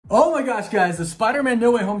Oh my gosh, guys, the Spider-Man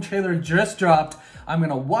No Way Home trailer just dropped. I'm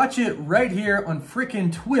gonna watch it right here on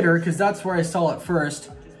freaking Twitter because that's where I saw it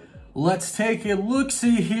first. Let's take a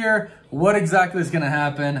look-see here. What exactly is gonna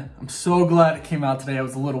happen? I'm so glad it came out today. I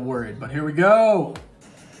was a little worried, but here we go.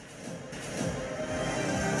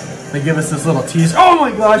 They give us this little teaser. Oh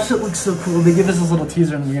my gosh, it looks so cool. They give us this little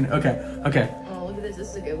teaser in the beginning. Okay. Oh, look at this. This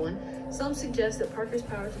is a good one. Some suggest that Parker's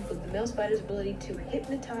powers include the male spider's ability to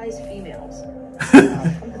hypnotize females.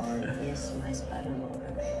 Come on, yes, my spider lover.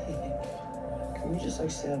 Can we just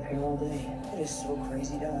stay up here all day? It is so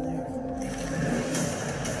crazy down there.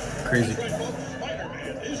 Crazy.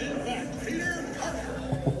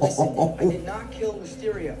 Listen, I did not kill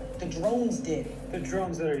Mysterio. The drones did. The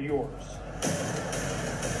drones that are yours.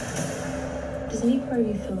 Does any part of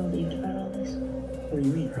you feel relieved about all this? What do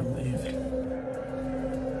you mean? Relieved.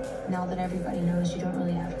 Now that everybody knows, you don't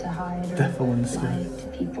really have to hide or Definitely lie to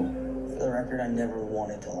people. For the record, I never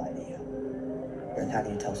wanted to lie to you. Then how do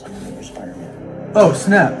you tell someone that you're Spider-Man? Oh,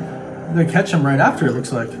 snap. They catch him right after, it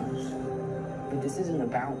looks like. But this isn't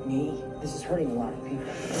about me. This is hurting a lot of people.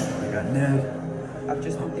 I got Ned. I've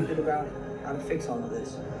just been thinking about how to fix all of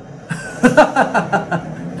this.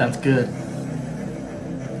 That's good.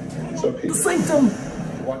 So, Peter, Sanctum!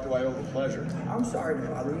 what do I owe the pleasure? I'm sorry to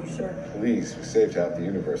bother you, sir. Please, we saved half the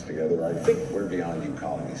universe together. I think we're beyond you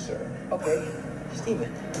calling me sir. Okay, Steven.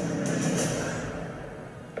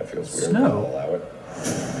 That feels weird. Snow. I'll allow it.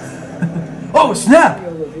 Oh, snap!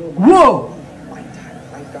 Whoa!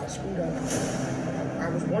 I got screwed up. I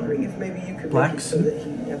was wondering if maybe you could Black make it so that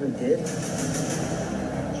he never did.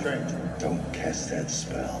 Strange. Don't cast that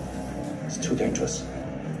spell. It's too dangerous.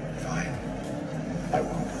 Fine. I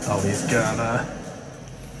won't. Oh, he's gonna.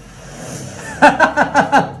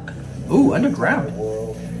 Ooh, underground. The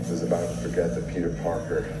world is about to forget that Peter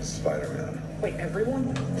Parker is Spider-Man. Wait,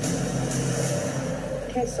 everyone?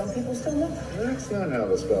 Can't some people still know? That's not how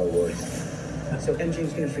the spell works. So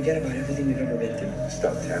MJ's gonna forget about everything we've ever been through?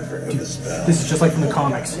 Stop tampering with the spell. This is just like from the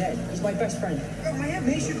comics. Ned, he's my best friend. Oh, I am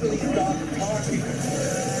basically stop talking.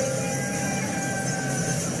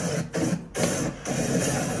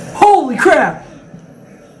 Holy crap!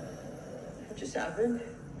 What just happened?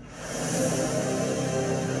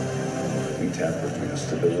 We tampered with the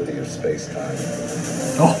stability of space-time.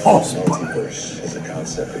 Oh, Spider. Multiverse is a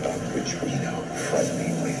concept about which we know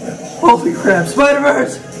frighteningly little. Holy crap,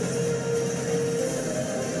 Spider-Verse!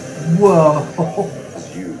 Whoa.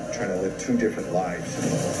 It's you trying to live two different lives.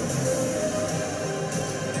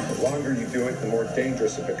 The longer you do it, the more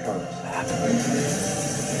dangerous it becomes.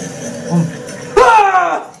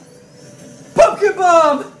 Ah! Pumpkin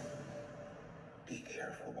bomb! Be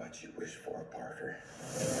careful what you wish for, Parker.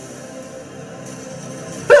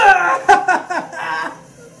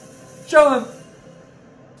 Show him.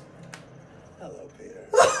 Hello, Peter.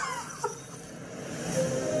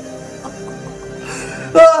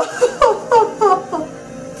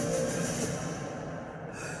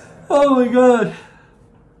 Oh my god.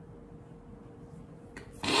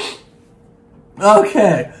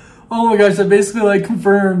 Okay. Oh my gosh, that basically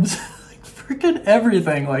confirms freaking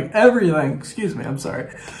everything. Everything. Excuse me, I'm sorry.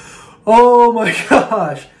 Oh my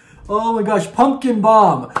gosh. Oh my gosh, pumpkin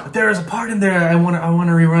bomb. There is a part in there I want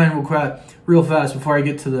to rewind real fast before I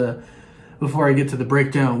get to the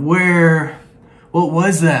breakdown. What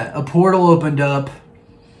was that? A portal opened up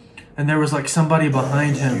and there was somebody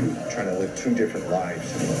behind him. You trying to live two different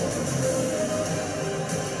lives.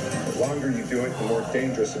 The longer you do it, the more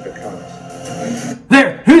dangerous it becomes.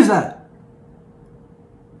 There, who's that?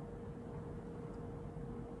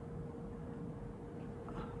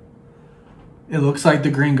 It looks like the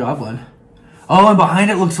Green Goblin. Oh, and behind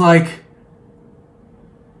it looks like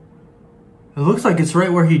it's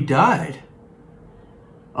right where he died.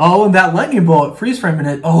 Oh, and that lightning bolt freeze framing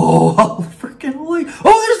it. Oh, freaking holy!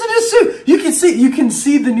 Oh, there's the new suit. You can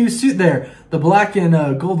see the new suit there, the black and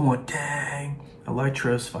gold one. Dang,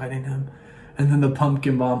 Electro's fighting him, and then the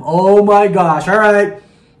pumpkin bomb. Oh my gosh! All right,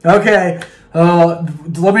 okay.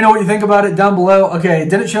 Let me know what you think about it down below. Okay,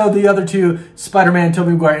 didn't show the other two, Spider-Man,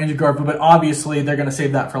 Tobey Maguire, Andrew Garfield, but obviously they're gonna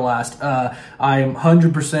save that for last. I'm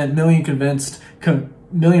 100%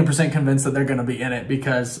 million percent convinced that they're going to be in it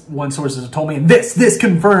because one source has told me, and this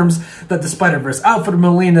confirms that the Spider-Verse, Alfred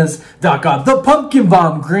Molina's Doc Ock, the Pumpkin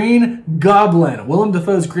Bomb, Green Goblin, Willem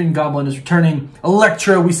Dafoe's Green Goblin is returning.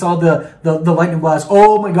 Electro, we saw the lightning blast.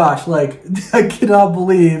 Oh my gosh, I cannot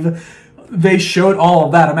believe they showed all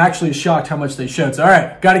of that. I'm actually shocked how much they showed. So, all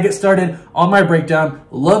right, got to get started on my breakdown.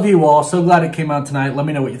 Love you all. So glad it came out tonight. Let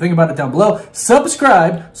me know what you think about it down below.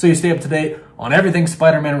 Subscribe so you stay up to date on everything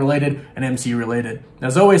Spider-Man related and MCU related.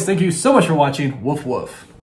 As always, thank you so much for watching. Woof, woof.